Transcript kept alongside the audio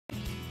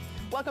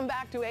Welcome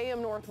back to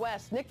AM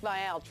Northwest. Nick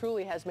Vial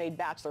truly has made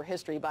Bachelor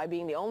history by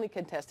being the only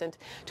contestant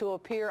to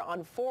appear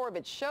on 4 of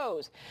its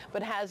shows.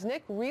 But has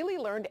Nick really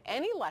learned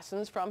any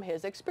lessons from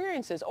his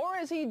experiences, or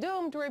is he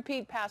doomed to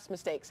repeat past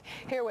mistakes?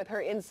 Here with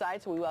her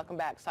insights, we welcome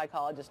back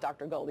psychologist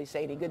Dr. Goldie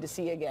Sadie. Good to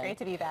see you again. Great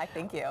to be back.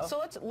 Thank you.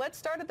 So let's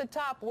start at the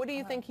top. What do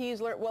you think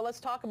he's learned? Well, let's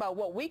talk about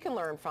what we can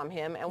learn from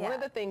him. And one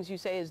of the things you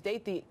say is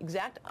date the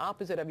exact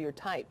opposite of your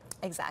type.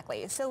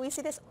 Exactly. So we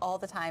see this all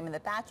the time in The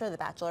Bachelor, The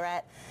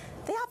Bachelorette.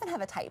 They often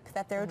have a type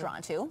that they're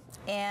drawn to,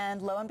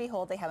 and lo and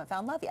behold, they haven't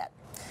found love yet.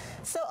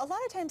 So a lot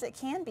of times it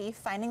can be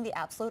finding the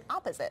absolute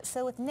opposite.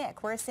 So with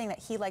Nick, we're seeing that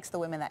he likes the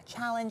women that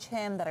challenge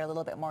him, that are a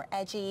little bit more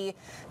edgy.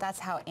 That's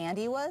how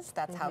Andy was.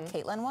 That's how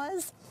Caitlin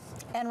was.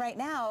 And right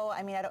now,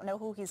 I mean, I don't know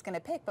who he's going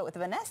to pick, but with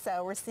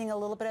Vanessa, we're seeing a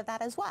little bit of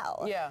that as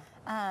well. Yeah.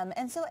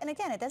 And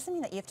again, it doesn't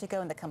mean that you have to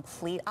go in the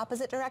complete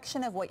opposite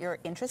direction of what you're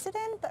interested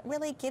in, but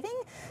really giving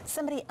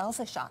somebody else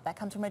a shot that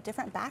comes from a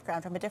different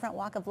background, from a different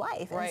walk of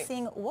life, and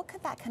seeing what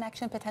could that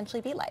connection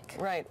potentially be like.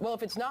 Right. Well,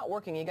 if it's not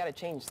working, you got to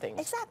change things.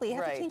 Exactly. You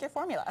have to change your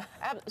formula.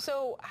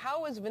 So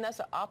how is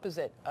Vanessa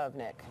opposite of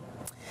Nick?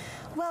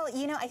 Well,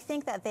 you know, I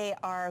think that they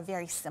are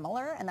very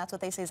similar, and that's what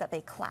they say is that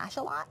they clash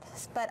a lot.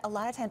 But a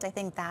lot of times I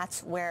think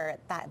that's where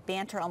that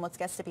banter almost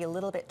gets to be a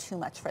little bit too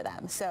much for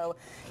them. So,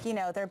 you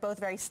know, they're both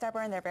very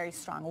stubborn, they're very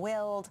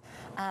strong-willed,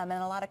 and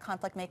a lot of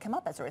conflict may come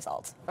up as a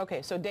result.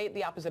 Okay, so date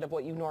the opposite of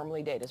what you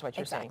normally date is what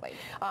you're saying.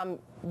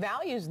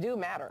 Values do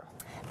matter.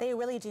 They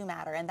really do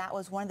matter, and that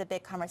was one of the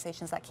big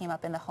conversations that came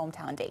up in the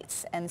hometown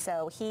dates. And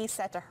so he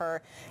said to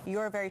her,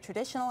 "You're very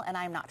traditional, and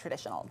I'm not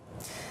traditional."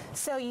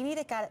 So you need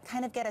to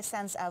kind of get a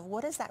sense of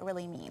what does that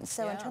really mean.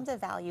 So in terms of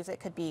values, it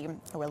could be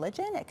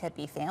religion, it could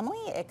be family,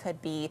 it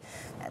could be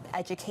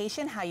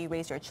education, how you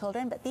raise your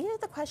children, but these are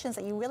the questions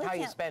that you really can't...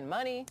 How you spend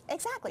money.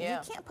 Exactly. You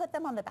can't put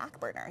them on the back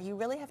burner. You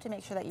really have to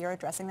make sure that you're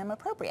addressing them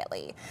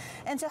appropriately.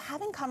 And so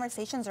having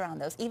conversations around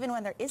those, even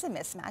when there is a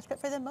mismatch, but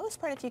for the most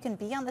part, if you can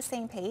be on the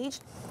same page,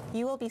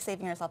 you will be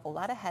saving yourself a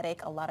lot of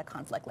headache, a lot of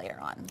conflict later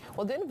on.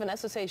 Well, didn't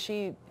Vanessa say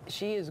she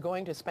is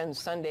going to spend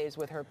Sundays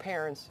with her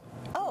parents?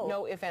 Oh.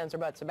 No ifs, ands, or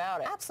buts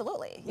about it.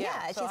 Absolutely.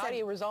 Yeah. So how do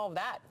you resolve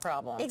that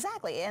problem?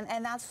 Exactly.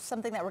 And that's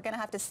something that we're going to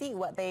have to see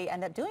what they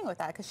end up doing with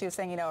that, because she was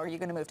saying, you know, are you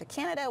going to move to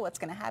Canada? What's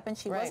going to happen?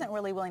 She wasn't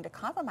really willing to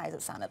compromise,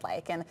 it sounded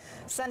like. And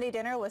Sunday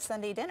dinner was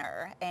Sunday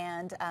dinner.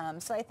 And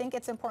so I think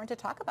it's important to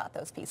talk about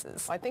those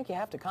pieces. Well, I think you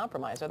have to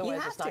compromise.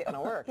 Otherwise, it's not going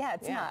to work. Yeah,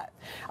 it's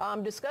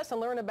not. Discuss and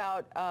learn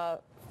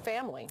about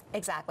family.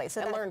 Exactly.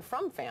 So and learn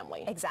from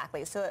family.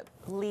 Exactly. So it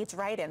leads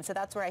right in. So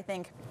that's where I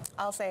think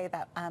I'll say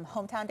that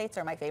hometown dates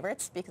are my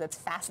favorites, because it's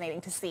fascinating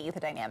to see the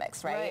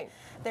dynamics, right?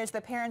 There's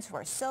the parents who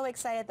are so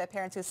excited, the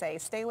parents who say,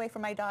 stay away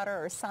from my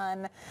daughter or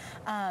son.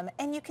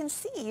 And you can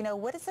see, you know,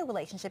 what is the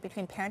relationship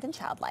between parent and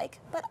child like,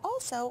 but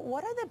also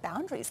what are the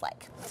boundaries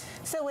like?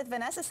 So with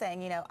Vanessa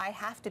saying, you know, I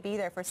have to be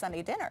there for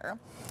Sunday dinner,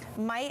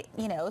 might,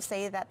 you know,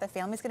 say that the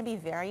family's going to be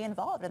very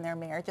involved in their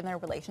marriage and their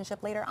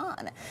relationship later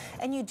on.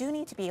 And you do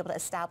need to be able to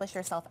establish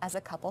yourself as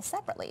a couple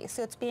separately.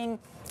 So it's being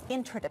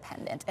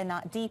interdependent and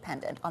not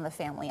dependent on the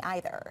family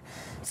either.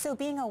 So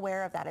being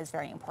aware of that is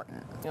very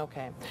important.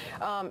 Okay.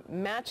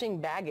 Matching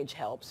baggage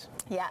helps.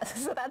 Yeah,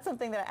 so that's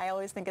something that I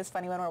always think is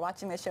funny when we're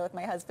watching this show with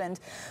my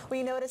husband.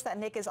 We notice that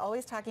Nick is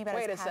always talking about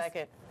Wait a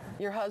second.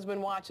 Your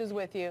husband watches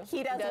with you?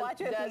 He does watch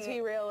with me. Does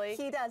he really?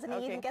 He does, and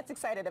he even gets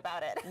excited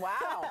about it.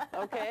 Wow.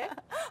 Okay.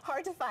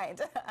 Hard to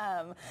find.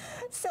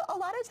 So a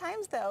lot of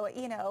times, though,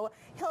 you know,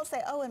 he'll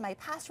say, oh, in my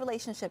past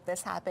relationship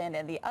this happened,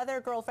 and the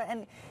other girlfriend,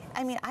 and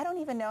I mean, I don't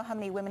even know how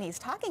many women he's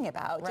talking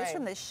about. Just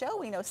from the show,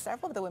 we know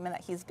several of the women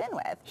that he's been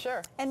with.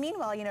 Sure. And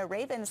meanwhile, you know,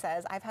 Raven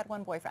says, I've had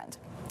one boyfriend,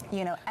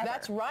 you know, ever.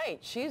 That's right.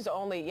 She's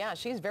only,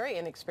 she's very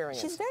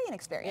inexperienced. She's very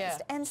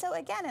inexperienced. And so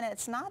again, and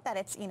it's not that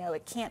it's, you know,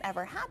 it can't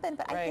ever happen,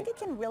 but I think it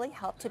can really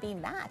help to be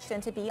matched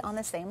and to be on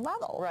the same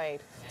level.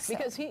 Right. So.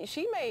 Because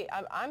she may,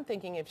 I'm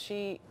thinking if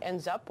she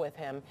ends up with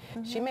him,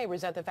 she may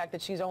resent the fact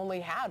that she's only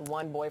had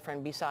one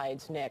boyfriend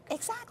besides Nick.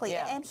 Exactly.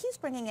 And he's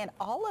bringing in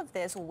all of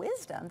this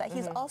wisdom that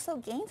he's also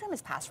gained from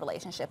his past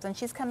relationships, and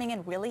she's coming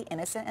in really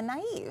innocent and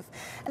naive.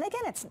 And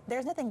again,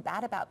 there's nothing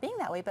bad about being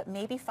that way, but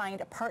maybe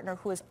find a partner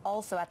who is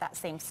also at that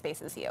same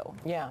space as you.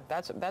 Yeah,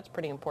 that's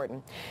pretty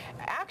important.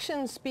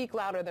 Actions speak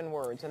louder than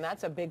words, and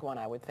that's a big one,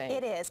 I would think.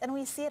 It is, and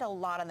we see it a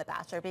lot on The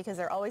Bachelor, because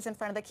they're always in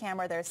front of the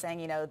camera. They're saying,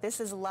 you know, this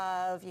is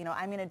love, you know,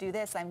 I'm going to do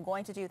this, I'm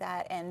going to do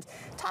that, and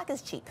talk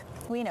is cheap.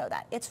 We know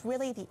that. It's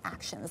really the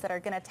actions that are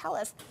going to tell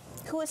us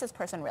who is this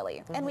person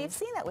really. And we've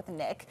seen that with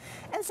Nick,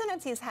 and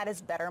sometimes he's had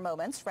his better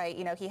moments, right?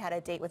 You know, he had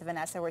a date with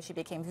Vanessa where she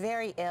became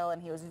very ill,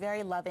 and he was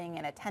very loving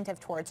and attentive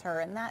towards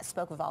her, and that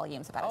spoke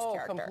volumes about his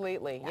character. Oh,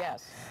 completely,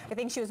 yes. I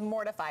think she was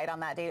mortified on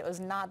that date date. It was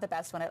not the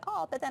best one at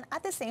all. But then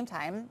at the same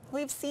time,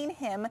 we've seen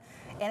him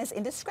and his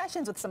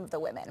indiscretions with some of the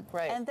women.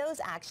 Right. And those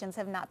actions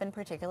have not been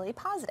particularly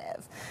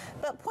positive.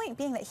 But point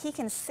being that he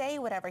can say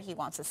whatever he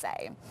wants to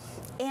say.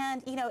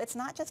 And, you know, it's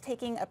not just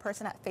taking a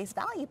person at face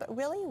value, but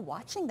really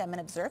watching them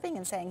and observing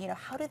and saying, you know,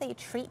 how do they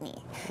treat me?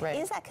 Right.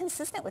 Is that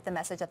consistent with the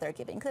message that they're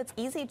giving? Because it's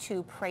easy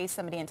to praise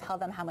somebody and tell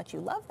them how much you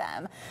love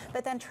them,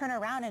 but then turn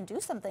around and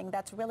do something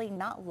that's really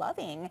not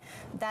loving,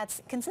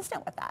 that's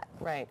consistent with that.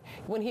 Right.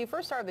 When he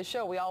first started the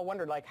show, we all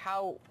wondered, like,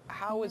 how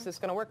is this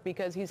going to work?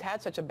 Because he's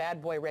had such a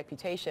bad boy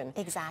reputation.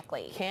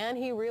 Exactly. Can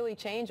he really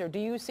change, or do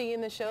you see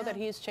in the show that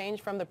he's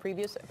changed from the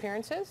previous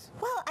appearances?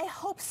 Well, I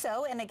hope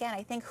so. And again,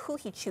 I think who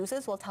he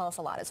chooses will tell us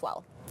a lot as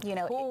well. You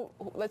know,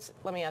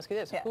 let me ask you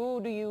this. Yeah.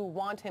 Who do you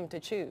want him to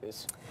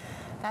choose?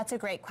 That's a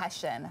great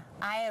question.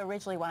 I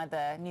originally wanted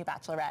the new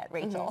Bachelorette,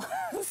 Rachel.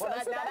 Well,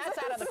 that's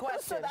out of the question.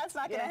 So that's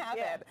not going to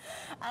happen.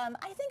 Yeah.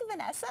 I think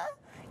Vanessa,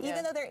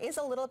 even though there is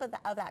a little bit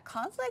of that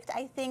conflict,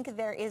 I think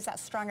there is that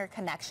stronger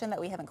connection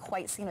that we haven't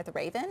quite seen with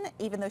Raven,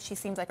 even though she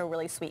seems like a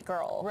really sweet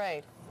girl.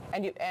 Right.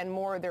 And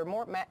they're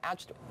more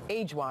matched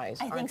age-wise,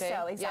 aren't they? I think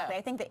so, exactly. Yeah.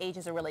 I think the age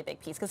is a really big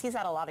piece because he's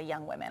had a lot of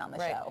young women on the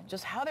show.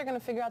 Just how they're going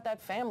to figure out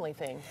that family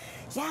thing.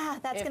 Yeah,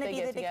 that's going to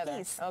be the big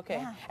piece. Okay.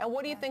 Yeah. And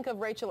what do you think of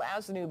Rachel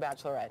as the new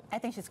Bachelorette? I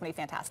think she's going to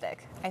be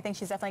fantastic. I think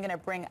she's definitely going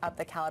to bring up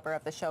the caliber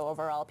of the show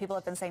overall. People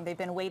have been saying they've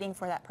been waiting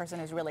for that person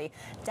who's really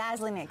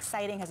dazzling and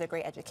exciting, has a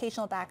great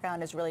educational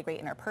background, is really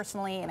great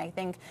interpersonally, and I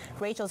think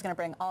Rachel's going to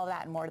bring all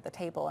that and more to the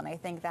table, and I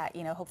think that,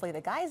 you know, hopefully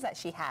the guys that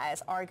she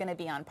has are going to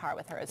be on par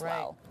with her as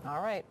well.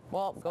 All right.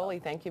 Well,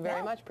 Goalie, thank you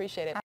very much. Appreciate it.